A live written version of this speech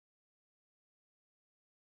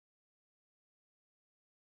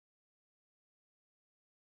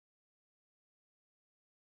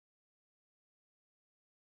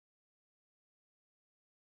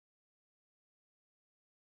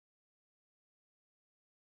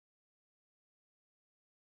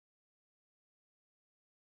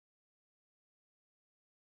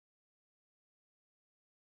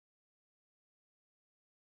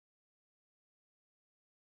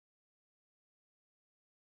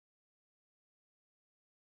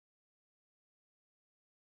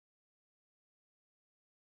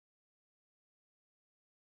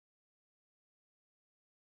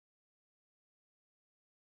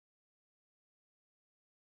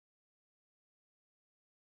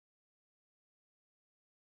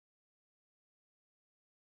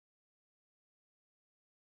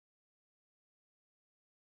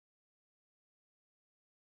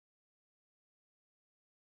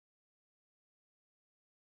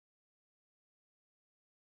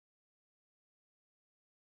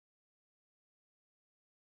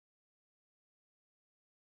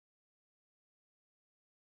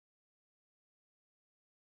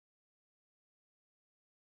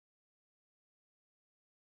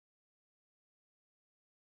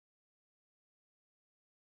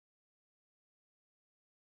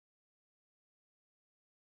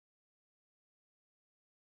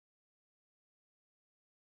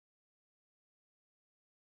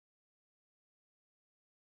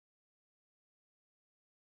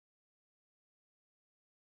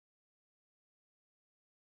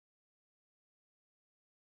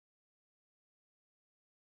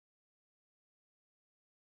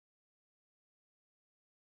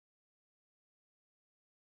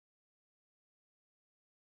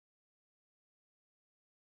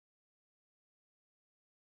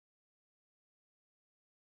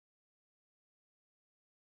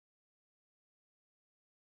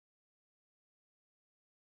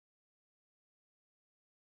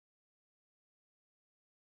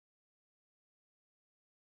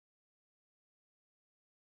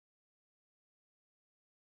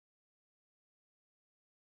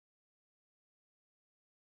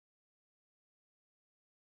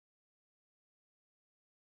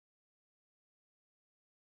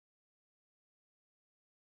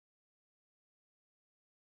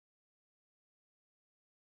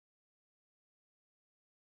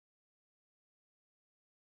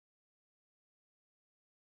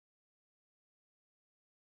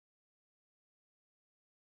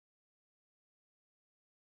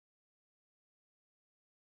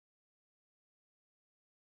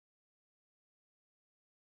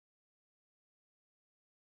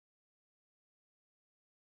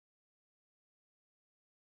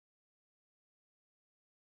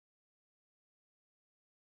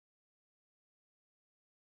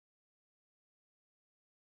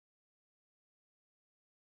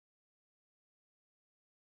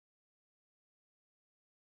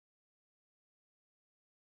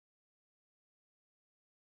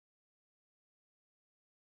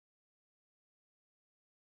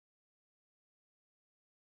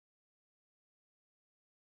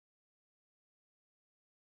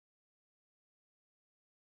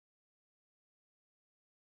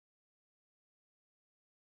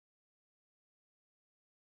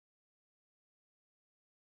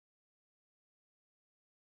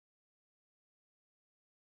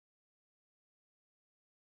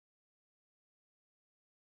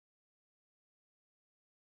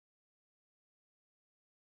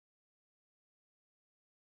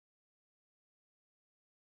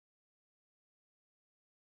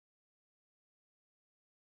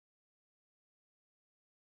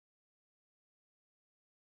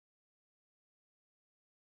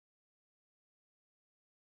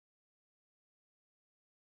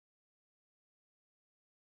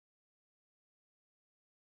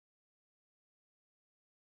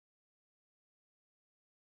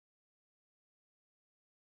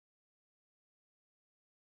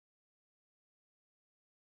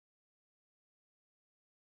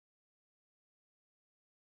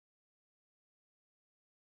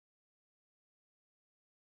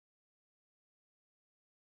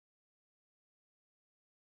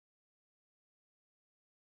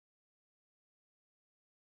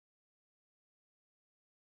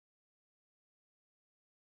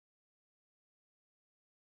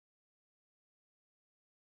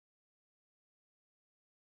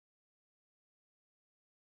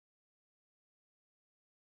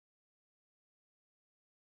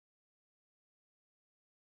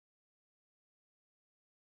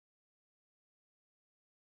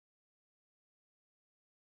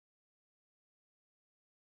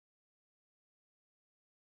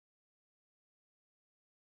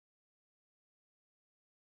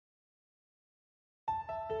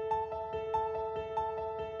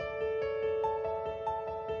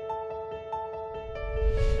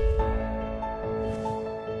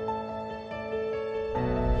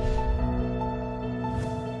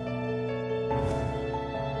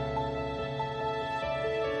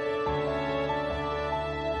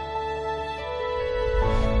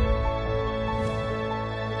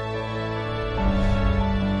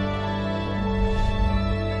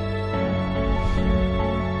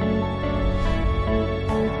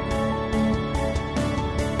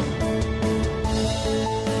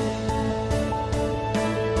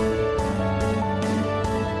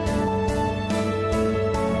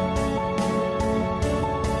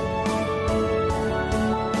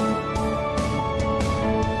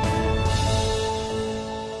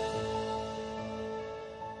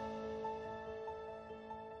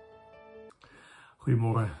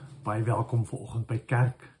Goeiemôre, baie welkom vanoggend by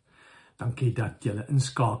kerk. Dankie dat julle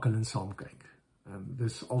inskakel en saamkyk.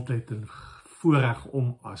 Dis altyd 'n voorreg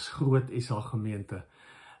om as groot SA gemeente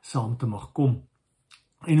saam te mag kom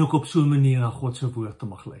en ook op so 'n manier na God se woord te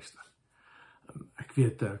mag luister. Ek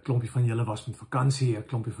weet 'n klompie van julle was met vakansie, 'n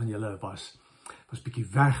klompie van julle was bietjie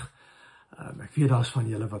weg. Ek weet daar's van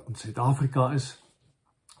julle wat in Suid-Afrika is.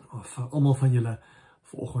 Vir almal van julle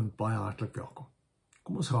vanoggend baie hartlik welkom.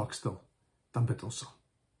 Kom ons raak stil, dan bid ons saam.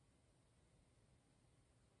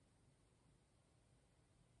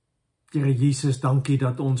 Here Jesus, dankie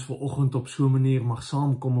dat ons vanoggend op so 'n manier mag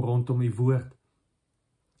saamkom rondom u woord.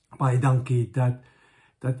 Baie dankie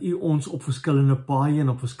dat u ons op verskillende paaie en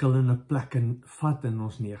op verskillende plekke vat en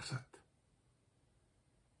ons neersit.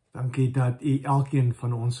 Dankie dat u elkeen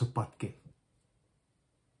van ons se pad ken.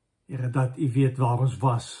 Here, dat u weet waar ons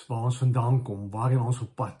was, waar ons vandaan kom, waarheen ons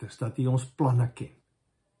op pad is, dat u ons planne ken.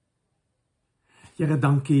 Here,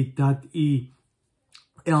 dankie dat u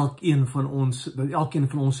elkeen van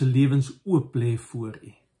ons se lewens oop lê voor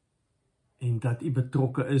u en dat u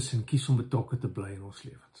betrokke is en kies om betrokke te bly in ons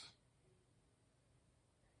lewens.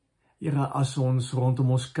 Here, as ons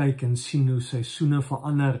rondom ons kyk en sien hoe seisoene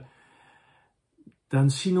verander, dan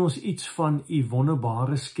sien ons iets van u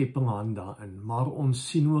wonderbare skepping hand daarin, maar ons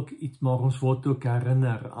sien ook iets, maar ons word ook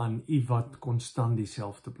herinner aan u wat konstant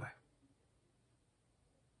dieselfde bly.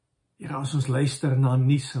 Here, as ons luister na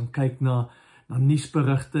nuus en kyk na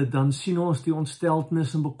nuusberigte, dan sien ons die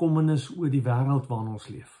ontsteltenis en bekommernis oor die wêreld waarin ons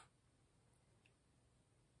leef.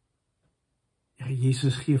 Here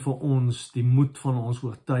Jesus, gee vir ons die moed van ons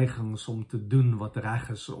oortuigings om te doen wat reg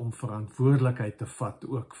is, om verantwoordelikheid te vat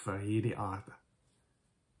ook vir hierdie aarde.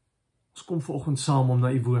 Ons kom vanoggend saam om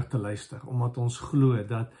na u woord te luister, omdat ons glo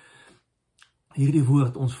dat hierdie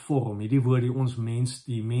woord ons vorm, hierdie woord die ons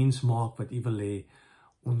die mens maak wat u wil hê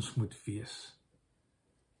ons moet wees.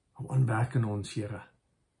 Hou aanwerk in ons, Here,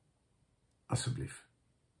 asseblief.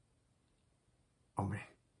 Amen.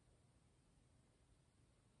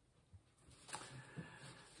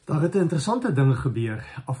 Daar het interessante dinge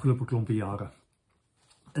gebeur afgelope klompie jare.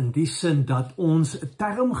 In die sin dat ons 'n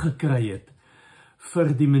term gekry het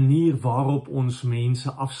vir die manier waarop ons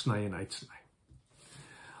mense afsny en uitsny.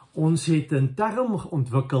 Ons het 'n term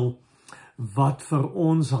ontwikkel wat vir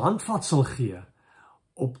ons handvatsel gee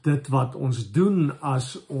op dit wat ons doen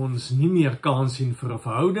as ons nie meer kans sien vir 'n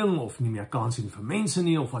verhouding of nie meer kans sien vir mense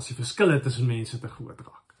nie, of as die verskille tussen mense te groot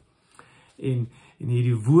raak. En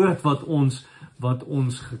hierdie woord wat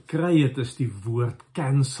ons gekry het is die woord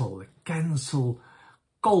cancel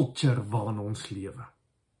culture waarin ons lewe.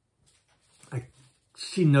 Ek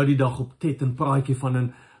sien nou die dag op TED 'n praatjie van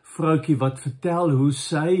 'n vroutjie wat vertel hoe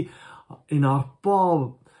sy en haar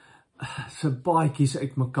pa se baadjies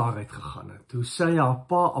uitmekaar uitgegaan het, hoe sy haar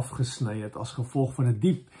pa afgesny het as gevolg van 'n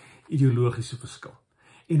diep ideologiese verskil,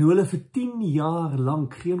 en hoe hulle vir 10 jaar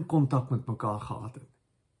lank geen kontak met mekaar gehad het.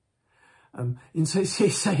 En sy sê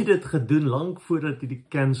sy het dit gedoen lank voordat die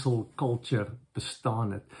cancel culture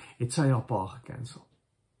bestaan het sy haar pa gecancel.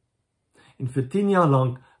 En vir 10 jaar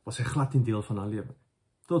lank was sy glad nie deel van haar lewe,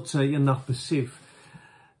 tot sy eendag besef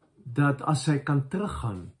dat as sy kan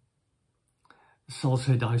teruggaan, sal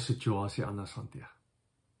sy daai situasie anders hanteer.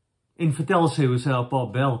 En vertel sy hoe sy haar pa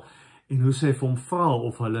bel en hoe sy vir hom vra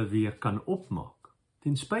of hulle weer kan opmaak,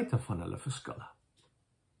 ten spyte van hulle verskille.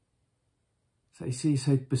 Sy sê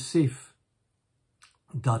sy het besef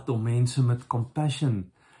dat om mense met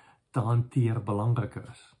compassion te hanteer belangriker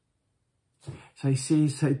is. Sy sê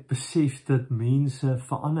sy het besef dat mense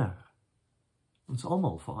verander. Ons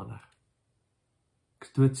almal verander. Ek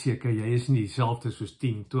is doodseker, jy is nie dieselfde soos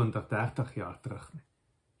 10, 20, 30 jaar terug nie.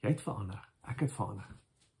 Jy het verander, ek het verander.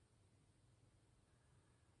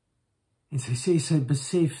 En sy sê sy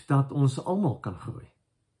besef dat ons almal kan groei.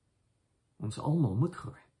 Ons almal moet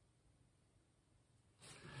groei.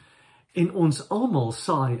 En ons almal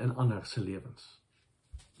saai in ander se lewens.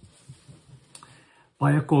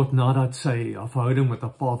 Baie kort nadat sy haar verhouding met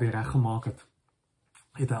haar pa weer reggemaak het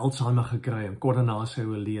hy Alzheimer gekry en kort daarna sy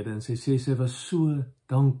oorlede, en sy sê sy was so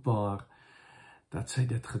dankbaar dat sy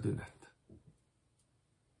dit gedoen het.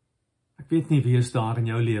 Ek weet nie wie is daar in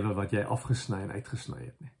jou lewe wat jy afgesny en uitgesny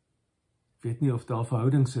het nie. Ek weet nie of daar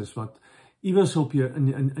verhoudings is wat iewers op jou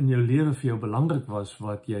in jou lewe vir jou belangrik was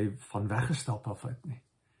wat jy van weggestap af het nie.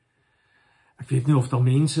 Ek weet nie of daar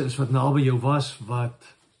mense is wat naby jou was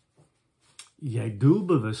wat jy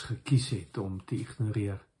doelbewus gekies het om te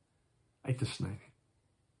ignoreer, uit te sny.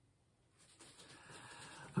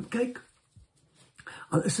 Want kyk,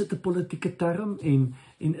 al is dit 'n politieke term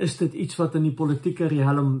en is dit iets wat in die politieke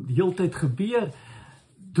riem die hele tyd gebeur,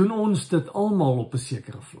 doen ons dit almal op 'n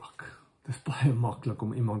sekere vlak. Dis baie maklik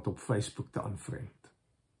om iemand op Facebook te unfriend.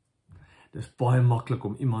 Dis baie maklik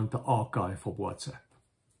om iemand te archive op WhatsApp.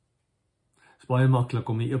 Dis baie maklik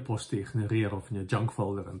om 'n e-pos te ignoreer of in jou junk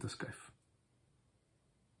folder in te skuif.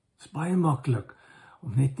 Dis baie maklik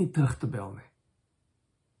om net nie terug te bel nie.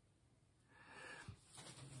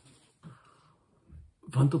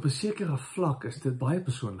 Want op 'n sekere vlak is dit baie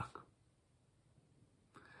persoonlik.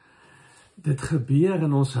 Dit gebeur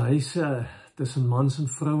in ons huise, tussen mans en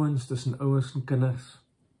vrouens, tussen ouers en kinders.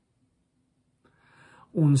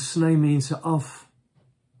 Ons sny mense af,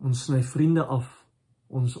 ons sny vriende af,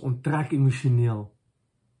 ons onttrek emosioneel.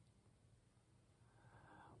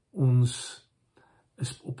 Ons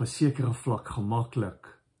is op 'n sekere vlak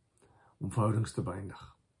gemaklik om verhoudings te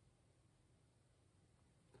beëindig.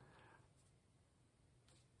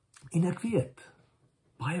 En ek weet,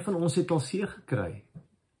 baie van ons het al seer gekry,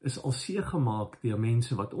 is al seer gemaak deur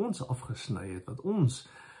mense wat ons afgesny het, wat ons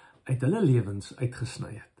uit hulle lewens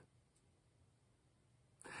uitgesny het.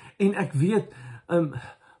 En ek weet,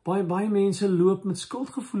 baie mense loop met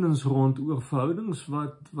skuldgevoelens rond oor verhoudings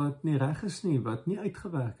wat nie reg is nie, wat nie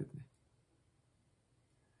uitgewerk het nie.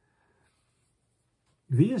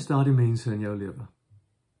 Wie is daardie mense in jou lewe?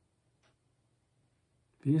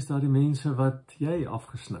 Wie is daardie mense wat jy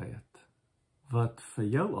afgesny het? Wat vir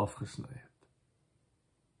jou afgesny het?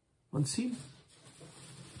 Want sien,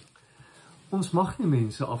 ons mag nie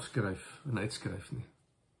mense afskryf en uitskryf nie.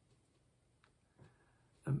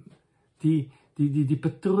 Die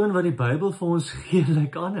patroon wat die Bybel vir ons gee,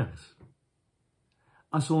 lyk anders.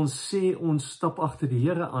 As ons sê ons stap agter die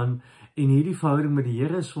Here aan en hierdie verhouding met die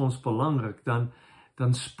Here is vir ons belangrik,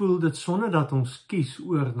 dan spoel dit sonder dat ons kies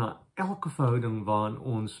oor na elke verhouding waarin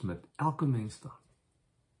ons met elke mens staan.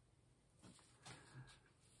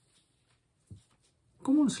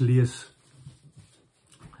 Kom ons lees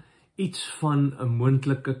iets van 'n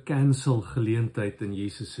moontlike cancel geleentheid in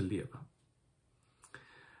Jesus se lewe.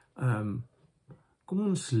 Kom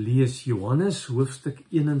ons lees Johannes hoofstuk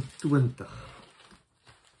 21.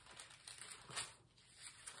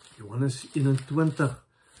 Johannes 21.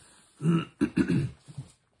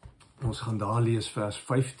 Ons gaan daar lees vers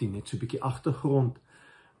 15, net so 'n bietjie agtergrond.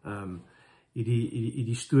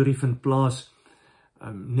 Die storie vind plaas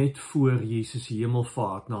net voor Jesus se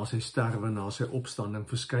hemelvaart, na sy sterwe, na sy opstanding,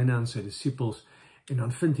 verskyn hy aan sy disippels, en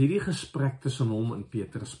dan vind hierdie gesprek tussen hom en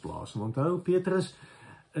Petrus plaas. En onthou, Petrus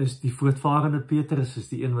is die voortvarende Petrus, is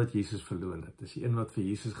die een wat Jesus verloon het. Dis die een wat vir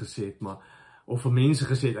Jesus gesê het, of vir mense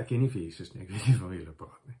gesê het, ek ken nie vir Jesus nie, ek weet nie van wie julle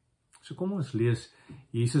praat nie. So kom ons lees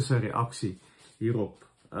Jesus se reaksie hierop.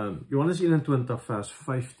 Johannes 21 vers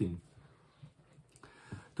 15.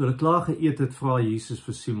 Toe hulle klaar geëet het, vra Jesus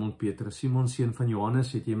vir Simon Petrus: Simon, seun van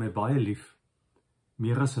Johannes, het jy my baie lief,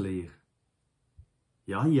 meer as hulle hier?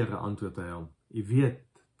 Ja, Here, antwoord hy hom, U weet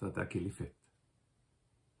dat ek U lief het.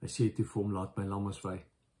 Hy sê toe vir hom: laat my lammes wy.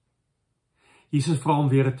 Jesus vra hom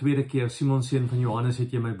weer 'n tweede keer: Simon, seun van Johannes,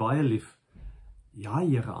 het jy my baie lief? Ja,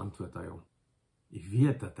 Here, antwoord hy hom, U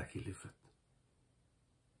weet dat ek U lief het.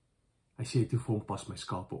 Hy sê toe vir hom: pas my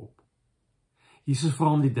skape op. Jesus vra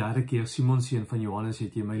hom die derde keer: Simon, seun van Johannes,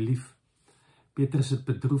 het jy my lief? Petrus het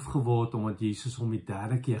bedroef geword omdat Jesus hom die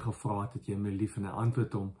derde keer gevra het jy my lief, en hy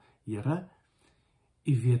antwoord hom: Here,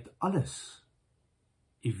 U weet alles.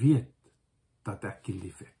 U weet dat ek U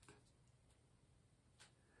lief het.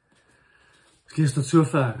 Ek lees tot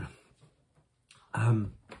sover.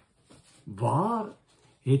 Waar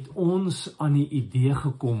het ons aan die idee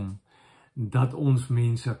gekom dat ons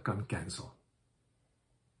mense kan cancel?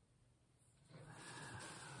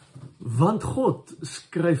 Want God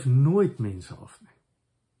skryf nooit mense af nie.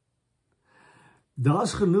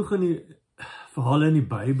 Daar's genoeg in die verhale in die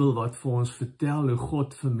Bybel wat vir ons vertel hoe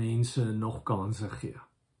God vir mense nog kanse gee.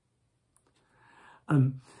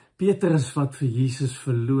 Petrus wat vir Jesus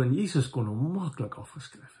verloon, Jesus kon hom maklik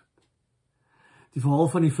afgeskryf het. Die verhaal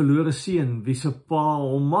van die verlore seun, wie se pa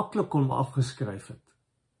hom maklik kon afgeskryf het,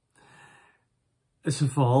 is 'n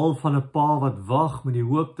verhaal van 'n pa wat wag met die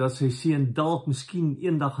hoop dat sy seun dalk miskien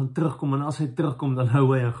eendag gaan terugkom, en as hy terugkom, dan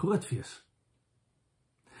hou hy 'n groot fees.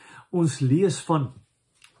 Ons lees van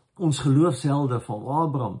ons geloofshelde van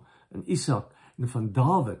Abraham en Isak en van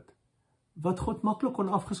Dawid, wat God maklik kon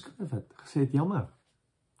afgeskryf het, gesê het: jammer,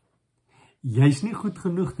 jy's nie goed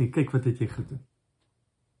genoeg nie, kyk wat het jy gedoen.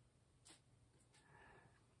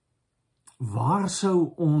 Waar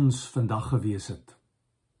sou ons vandag gewees het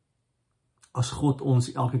as God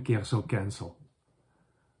ons elke keer sou cancel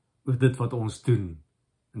oor dit wat ons doen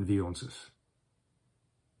en wie ons is?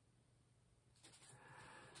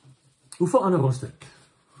 Hoe verander ons dit?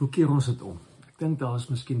 Hoe keer ons dit om? Ek dink daar is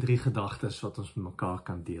miskien 3 gedagtes wat ons met mekaar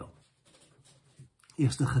kan deel.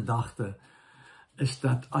 Eerste gedagte is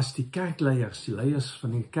dat as die kerkleiers, die leiers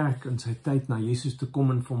van die kerk in sy tyd na Jesus toe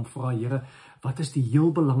kom en vir hom vra, Here, wat is die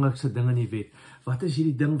heel belangrikste ding in die wet? Wat is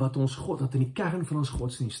hierdie ding wat ons God, wat in die kern van ons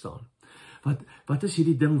godsdienst staan? Wat is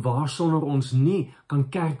hierdie ding waarsonder ons nie kan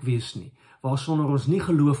kerk wees nie, waarsonder ons nie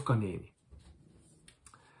geloof kan hê nie?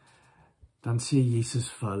 Dan sê Jesus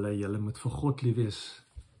vir hulle, julle moet vir God lief wees,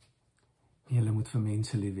 en julle moet vir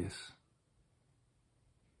mense lief wees.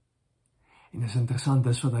 En dit is interessant,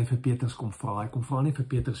 dis wat hy vir Petrus kom vra. Hy kom vra nie vir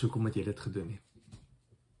Petrus, hoekom het jy dit gedoen nie?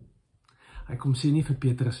 Hy kom sê nie vir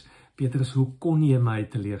Petrus, Petrus, hoe kon jy my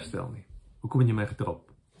teleurstel nie? Hoekom het jy my gedrop?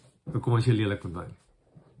 Hoekom was jy lelik met my?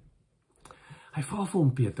 Hy vra vir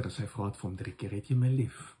hom Petrus, hy vra het vir hom 3 keer, het jy my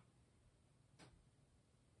lief?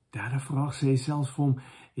 Derde vraag sê hy selfs vir hom,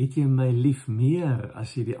 het jy my lief meer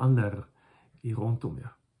as jy die ander hier rondom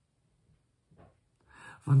jou?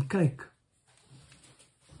 Want kyk,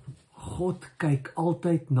 God kyk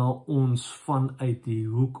altyd na ons vanuit die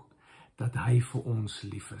hoek dat hy vir ons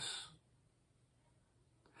lief is.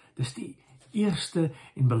 Dis die eerste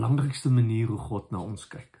en belangrikste manier hoe God na ons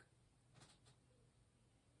kyk.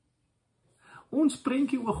 Ons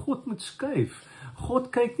prentjie oor God moet skuif. God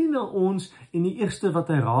kyk nie na ons en die eerste wat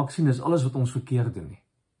hy raak sien is alles wat ons verkeerd doen nie.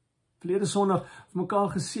 Verlede Sondag vir mekaar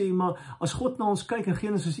gesê, maar as God na ons kyk in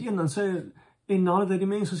Genesis 1, dan sê hy, en nadat hy die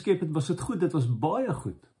mens geskep het, was dit goed, dit was baie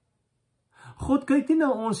goed. God kyk nie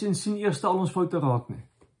na ons en sien eers al ons foute raak nie.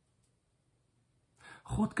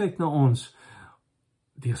 God kyk na ons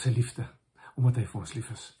deur sy liefde, omdat hy vir ons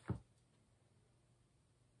lief is.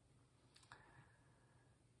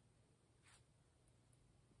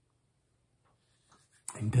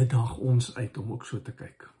 En dit daag ons uit om ook so te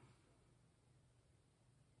kyk.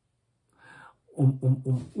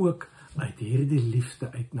 Om ook uit hierdie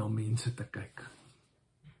liefde uit na mense te kyk.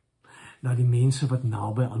 Na die mense wat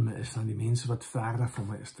naby aan my is, na die mense wat verder van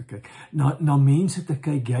my is te kyk. Na mense te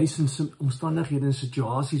kyk, juis in omstandighede en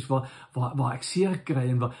situasies waar ek seer kry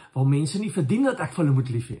en waar mense nie verdien dat ek vir hulle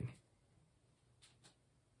moet lief hê nie.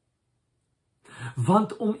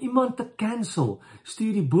 Want om iemand te cancel,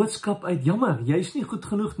 stuur die boodskap uit, jammer, jy is nie goed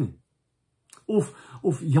genoeg nie.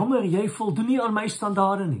 Of jammer, jy voldoen nie aan my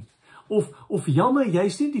standaarde nie. Of jammer, jy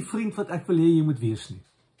is nie die vriend wat ek wil hê jy moet wees nie.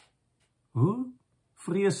 Hoe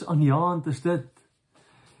vreesaanjaend is dit?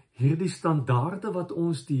 Hierdie standaarde wat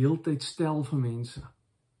ons die hele tyd stel vir mense.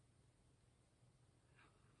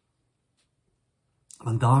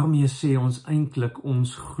 Want daarmee sê ons eintlik,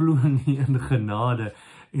 ons glo nie in genade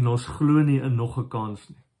en ons glo nie in nog 'n kans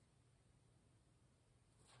nie.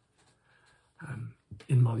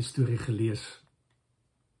 Eenmaal die storie gelees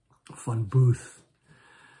van Booth.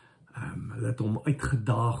 Hulle het hom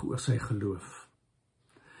uitgedaag oor sy geloof.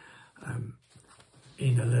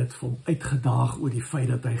 En hulle het vir hom uitgedaag oor die feit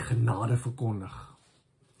dat hy genade verkondig.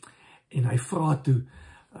 En hy vra toe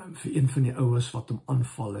vir een van die ouers wat hom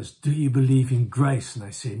aanval is, do you believe in grace? En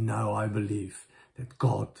hy sê, no, I believe that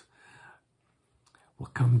God will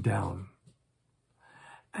come down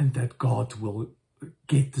and that God will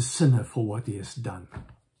get the sinner for what he has done.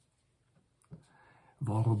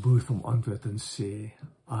 Waarop Booth hom antwoord en sê,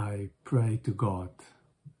 I pray to God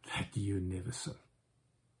that you never sin.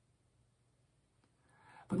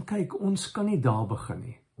 Want kyk, ons kan nie daar begin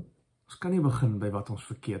nie. Ons kan nie begin by wat ons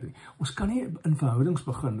verkeerd nie. Ons kan nie in verhoudings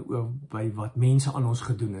begin by wat mense aan ons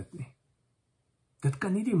gedoen het nie. Dit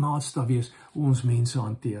kan nie die maatstaf wees hoe ons mense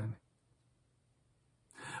hanteer nie.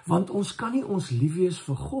 Want ons kan nie ons lief wees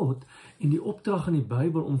vir God en die opdrag in die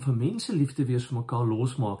Bybel om vir mense lief te wees vir mekaar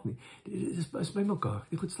losmaak nie. Dit is by mekaar,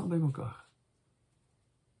 die goed staan by mekaar.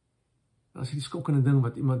 As jy die skokkende ding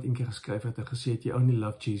wat iemand een keer geskryf het en gesê het, you only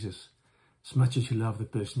love Jesus as much as you love the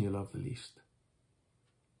person you love the least.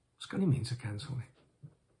 Ons kan nie mense cancel nie.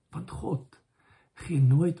 Want God gee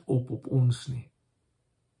nooit op ons nie.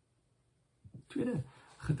 Tweede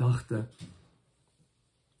gedagte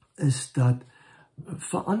is dat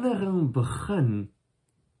verandering begin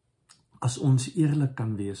as ons eerlik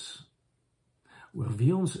kan wees oor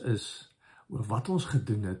wie ons is, oor wat ons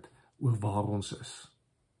gedoen het, oor waar ons is.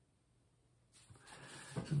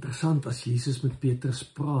 Het is interessant as Jesus met Petrus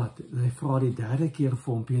praat en hy vra die derde keer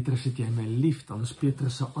vir hom, Petrus, het jy my lief? Dan is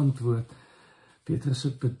Petrus se antwoord, Petrus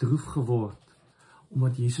het bedroef geword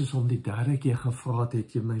omdat Jesus hom die derde keer gevra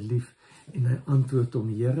het jy my lief? En hy antwoord hom,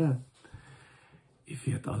 Here, U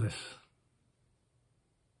weet alles.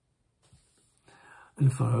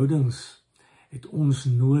 In verhoudings het ons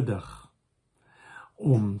nodig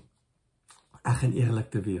om eg en eerlik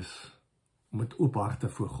te wees, om met oop harte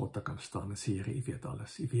voor God te kan staan en sê, Here, U weet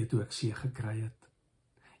alles. U weet hoe ek seer gekry het.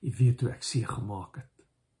 U weet hoe ek seer gemaak het.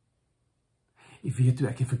 U weet hoe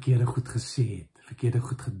ek die verkeerde goed gesê het, verkeerde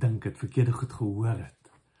goed gedink het, verkeerde goed gehoor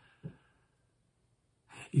het.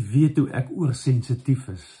 U weet hoe ek oorsensitief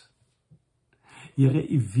is. Here,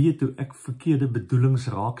 u weet hoe ek verkeerde bedoelings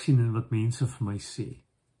raak sien in wat mense vir my sê.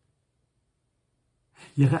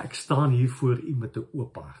 Here, ek staan hier voor u met 'n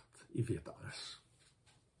oop hart. U weet alles.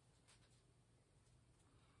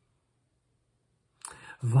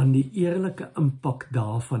 Want die eerlike impak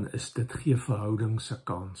daarvan is, dit gee verhoudings 'n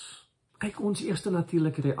kans. Kyk, ons eerste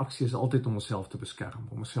natuurlike reaksie is altyd om onsself te beskerm,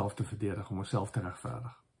 om onsself te verdedig, om onsself te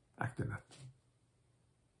regverdig. Ek doen dit.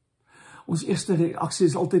 Ons eerste reaksie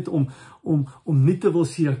is altyd om nie te wil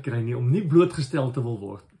seer kry nie, om nie blootgestel te wil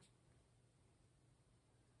word.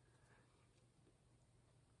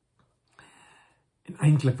 En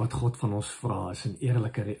eintlik wat God van ons vra is 'n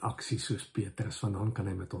eerlike reaksie soos Petrus, want dan kan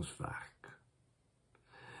hy met ons werk.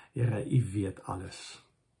 Here, u weet alles.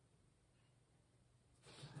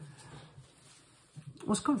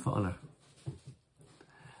 Ons kan verander.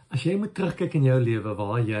 As jy moet terugkyk in jou lewe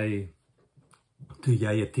waar jy, toe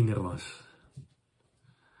jy 'n tiener was.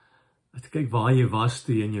 As jy kyk waar jy was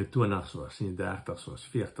toe jy in jou 20's was, in jou 30's was,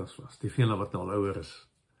 40's was, die vele wat nou al ouer is,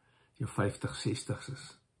 jou 50, 60's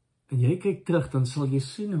is. En jy kyk terug, dan sal jy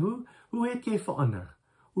sien, hoe het jy verander?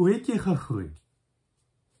 Hoe het jy gegroei?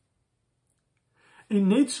 En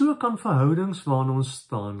net so kan verhoudings waarin ons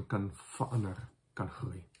staan, kan verander, kan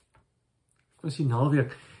groei. Ek was die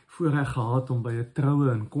naweek voorreg gehad om by 'n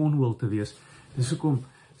troue in Cornwall te wees. Dis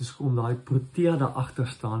hoekom daai Protea daar agter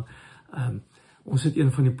staan. Ons het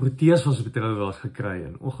een van die Proteas wat ons by troue was gekry,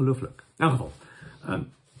 en ongelooflik. In elk geval.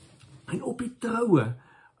 En op die troue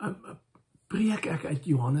preek ek uit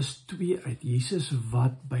Johannes 2 uit, Jesus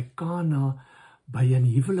wat by Kana by 'n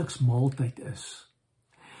huweliksmaaltyd is.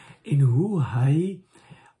 En hoe hy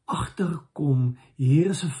agterkom, hier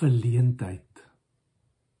is 'n verleentheid.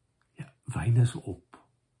 Ja, wyn is op.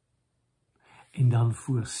 En dan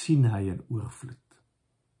voorsien hy in oorvloed.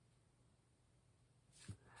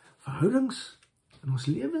 Verhoudings in ons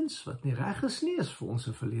lewens wat nie reg is nie, is vir ons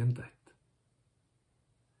 'n verleentheid.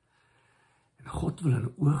 En God wil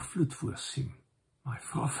in oorvloed voorsien. Maar hy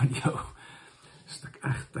vra van jou 'n stuk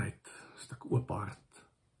egtheid, 'n stuk oop hart,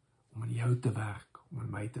 om in jou te werk, om in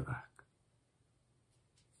my te werk.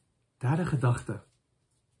 Derde gedagte.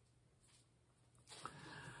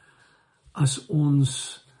 As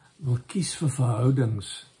ons wil kies vir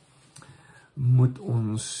verhoudings, moet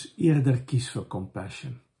ons eerder kies vir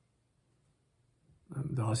compassion.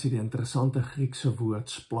 Daar is hier die interessante Griekse woord,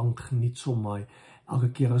 splanknitsomai.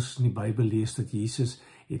 Elke keer as ons in die Bybel lees dat Jesus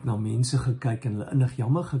het na mense gekyk en hulle innig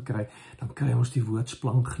jammer gekry, dan kry ons die woord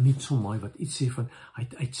splanknitsomai, wat iets sê van, hy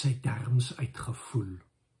het uit sy terms uitgevoel.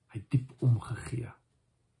 Hy het diep omgegee.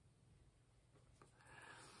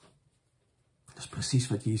 Dit is presies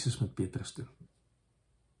wat Jesus met Petrus doen.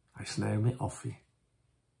 Hy sny hom nie af nie.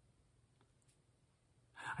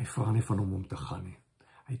 Hy vra nie van hom om te gaan nie.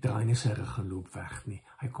 Hy draai nie sy rug en loop weg nie.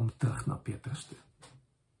 Hy kom terug na Petrus toe.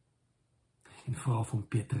 En vra van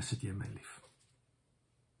Petrus, het jy my lief?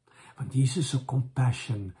 Want Jesus se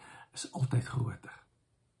compassion is altyd groter.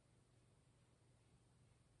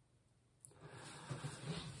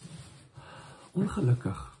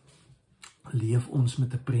 Ongelukkig leef ons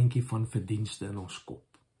met 'n prentjie van verdienste in ons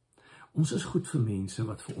kop. Ons is goed vir mense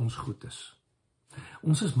wat vir ons goed is.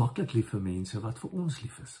 Ons is maklik lief vir mense wat vir ons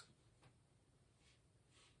lief is.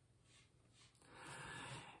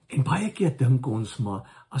 En baie keer dink ons,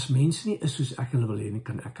 maar as mense nie is soos ek hulle wil hê nie,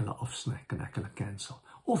 kan ek hulle afsny, kan ek hulle cancel.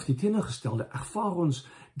 Of die teenoorgestelde, ervaar ons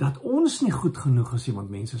dat ons nie goed genoeg is nie, want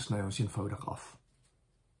mense sny ons eenvoudig af.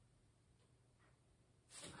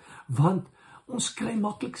 Want ons kry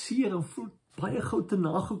maklik seer en voel baie gou te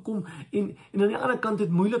nagekom en aan die ander kant het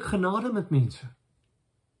moeilik genade met mense.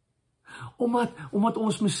 Omdat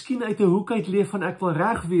ons miskien uit 'n hoek uit leef van ek wil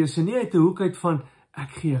reg wees en nie uit 'n hoek uit van ek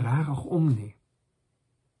gee regtig om nie.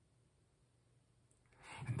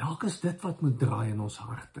 En dalk is dit wat moet draai in ons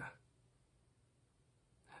harte.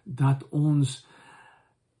 Dat ons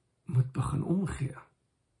moet begin omgee.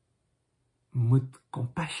 Moet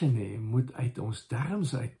compassion hê, moet uit ons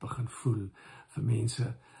terms uit begin voel vir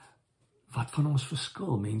mense wat van ons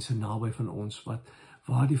verskil, mense naby van ons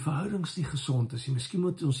waar die verhoudings nie gesond is. Miskien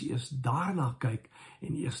moet ons eers daarna kyk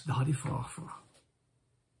en eers daardie vraag vra.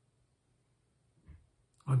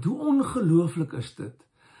 Want hoe ongelooflik is dit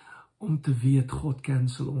om te weet God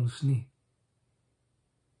cancel ons nie.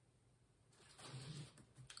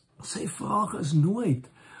 Sy vraag is nooit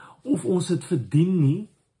of ons het verdien nie.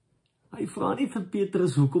 Hy vra nie vir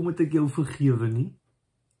Petrus, hoekom moet ek jou vergewe nie?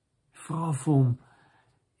 Hy vra vir hom,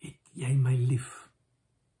 het jy my lief?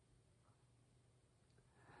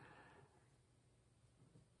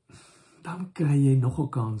 Dan kry jy nog 'n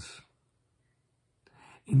kans.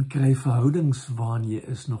 En kry verhoudings waarin jy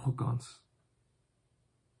is nog 'n kans.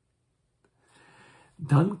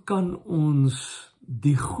 Dan kan ons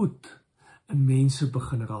die goed in mense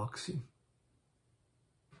begin raak sien.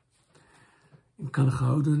 En kan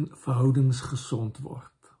verhoudings gesond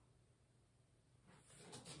word.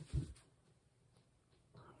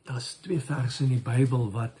 Daar's 2 verse in die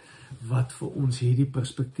Bybel wat vir ons hierdie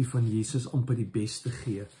perspektief van Jesus amper die beste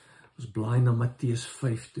gee. Ons blaai na Matteus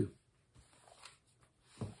 5 toe.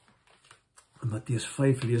 In Matteus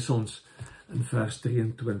 5 lees ons in vers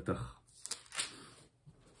 23.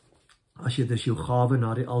 As jy dus jou gawe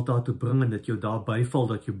na die altaar toe bring en dit jou daar byval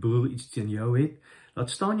dat jou broer iets teen jou het, laat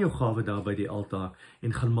staan jou gawe daar by die altaar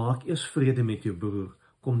en gaan maak eers vrede met jou broer.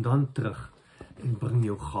 Kom dan terug en bring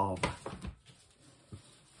jou gawe.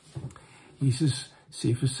 Jesus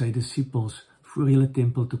sê vir sy disippels, voor julle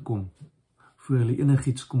tempel te kom, voor julle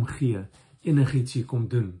enigiets kom gee, enigiets hier kom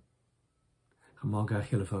doen, gemaak reg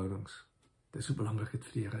julle verhoudings. Dis hoe belangrik dit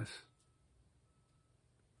vir die Here is.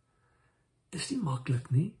 Dis nie maklik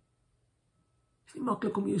nie. Dis nie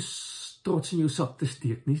maklik om jou trots in jou sak te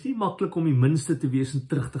steek nie. Dis nie maklik om die minste te wees en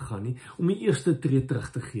terug te gaan nie, om die eerste tree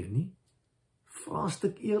terug te gee nie. Vra 'n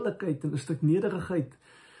stuk eerlikheid en 'n stuk nederigheid.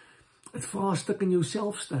 Dit vra 'n stuk in jou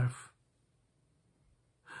selfsterf.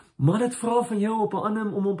 Maar dit vra van jou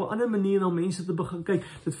om op 'n ander manier na mense te begin kyk.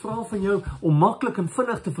 Dit vra van jou om maklik en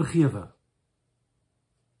vinnig te vergewe.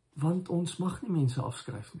 Want ons mag nie mense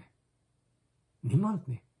afskryf nie. Niemand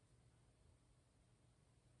nie.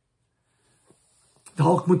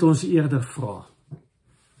 Dalk moet ons eerder vra.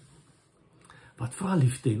 Wat vra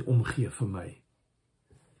liefde en omgee vir my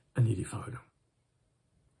in hierdie verhouding?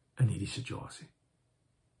 In hierdie situasie?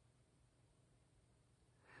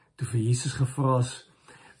 Toe vir Jesus gevra is,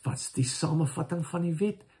 wat is die samevatting van die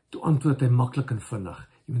wet? Toe antwoord hy maklik en vinnig.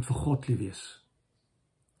 Jy moet vir God lief wees.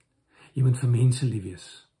 Jy moet vir mense lief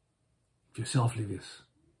wees. Vir jouself lief wees.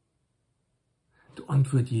 Toe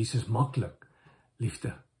antwoord Jesus maklik,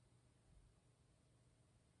 liefde.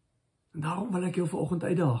 En daarom wil ek jou vanoggend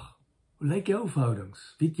uitdaag. Hoe lyk jou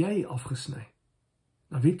verhoudings? Wie het jy afgesny?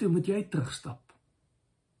 Na wie toe moet jy terugstap?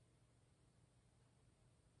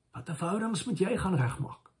 Watter verhoudings moet jy gaan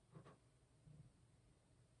regmaak?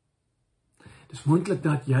 Dis moontlik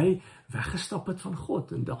dat jy weggestap het van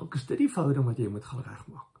God en dalk is dit die verhouding wat jy moet gaan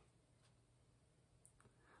regmaak.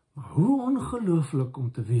 Maar hoe ongelooflik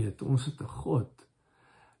om te weet, ons het 'n God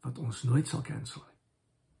wat ons nooit sal cancel nie.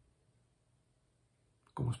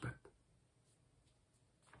 Kom ons bid.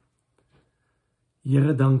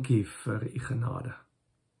 Here, dankie vir u genade.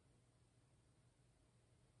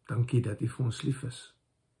 Dankie dat u vir ons lief is.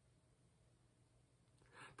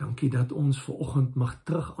 Dankie dat ons vanoggend mag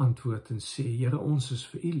terug antwoord en sê, Here, ons is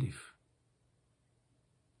vir u lief.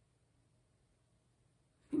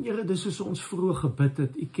 En Here, dis soos ons vroeër gebid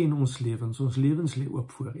het, u ken ons lewens lê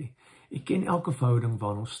oop voor u. U ken elke verhouding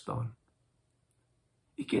waarin ons staan.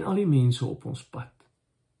 U ken al die mense op ons pad.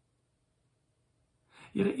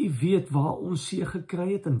 Here, u weet waar ons seer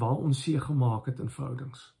gekry het en waar ons seer gemaak het in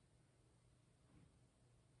verhoudings.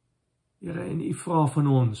 Here, en u vra van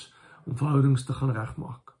ons om verhoudings te gaan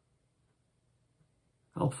regmaak.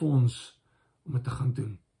 Help vir ons om dit te gaan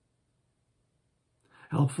doen.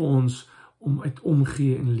 Help vir ons om uit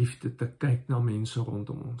omgee en liefde te kyk na mense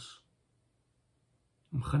rondom ons.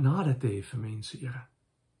 Om genade te hê vir mense, Here.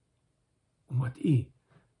 Omdat u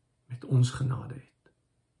met ons genade het.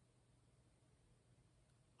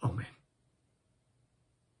 Amen.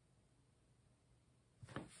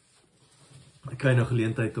 Ek kry nou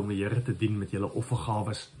geleentheid om die Here te dien met julle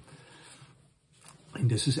offergawes. En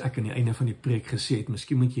dis soos ek aan die einde van die preek gesê het,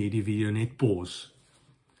 miskien moet jy hierdie video net pause.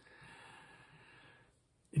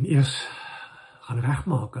 En eers gaan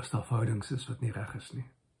regmaak as daar verhoudings is wat nie reg is nie.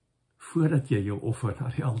 Voordat jy jou offer na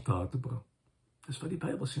die altaar toe bring. Dis wat die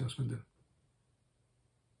Bybel sê ons moet doen.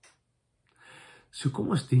 So kom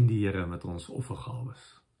ons dien die Here met ons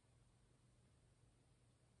offergawes.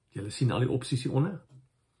 Julle sien al die opsies hieronder.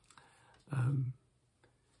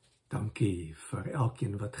 Dankie vir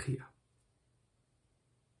elkeen wat gee.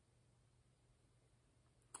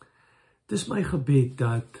 Dis my gebed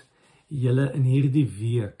dat julle in hierdie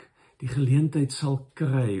week die geleentheid sal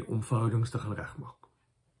kry om verhoudings te gaan regmaak.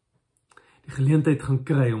 Die geleentheid gaan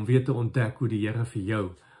kry om weer te ontdek hoe die Here vir jou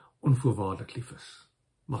onvoorwaardelik lief is.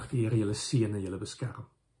 Mag die Here julle seën en julle beskerm.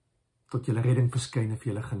 Tot julle redding verskyn en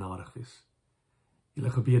vir julle genadig wees. Julle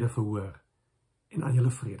gebede verhoor en aan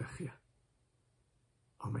julle vrede gee.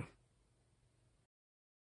 Amen.